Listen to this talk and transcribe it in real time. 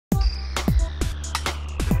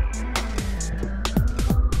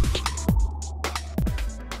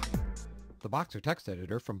Boxer Text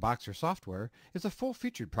Editor from Boxer Software is a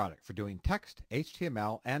full-featured product for doing text,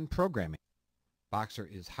 HTML, and programming. Boxer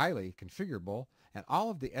is highly configurable, and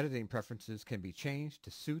all of the editing preferences can be changed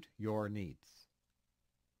to suit your needs.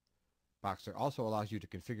 Boxer also allows you to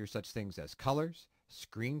configure such things as colors,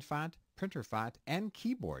 screen font, printer font, and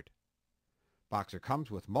keyboard. Boxer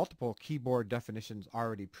comes with multiple keyboard definitions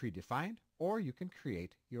already predefined, or you can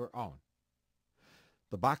create your own.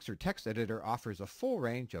 The Boxer Text Editor offers a full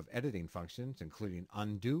range of editing functions, including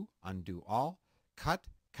undo, undo all, cut,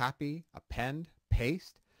 copy, append,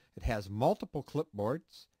 paste. It has multiple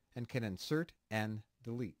clipboards and can insert and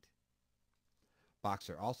delete.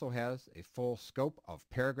 Boxer also has a full scope of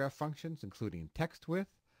paragraph functions, including text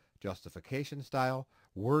width, justification style,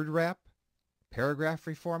 word wrap, paragraph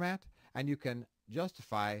reformat, and you can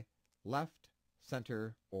justify left,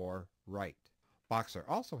 center, or right. Boxer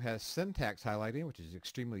also has syntax highlighting, which is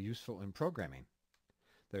extremely useful in programming.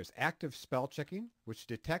 There's active spell checking, which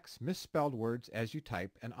detects misspelled words as you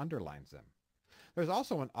type and underlines them. There's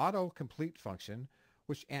also an auto-complete function,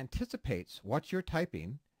 which anticipates what you're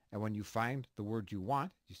typing, and when you find the word you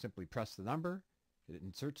want, you simply press the number, it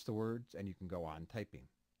inserts the words, and you can go on typing.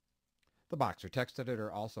 The Boxer Text Editor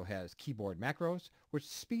also has keyboard macros, which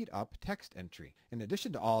speed up text entry. In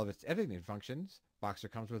addition to all of its editing functions, Boxer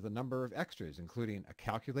comes with a number of extras, including a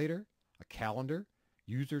calculator, a calendar,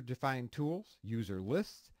 user-defined tools, user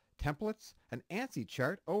lists, templates, an ANSI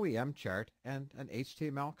chart, OEM chart, and an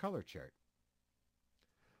HTML color chart.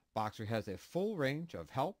 Boxer has a full range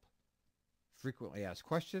of help, frequently asked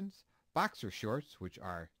questions, Boxer Shorts, which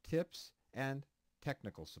are tips, and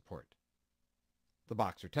technical support. The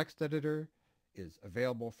Boxer Text Editor is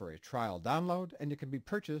available for a trial download, and it can be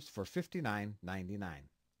purchased for $59.99.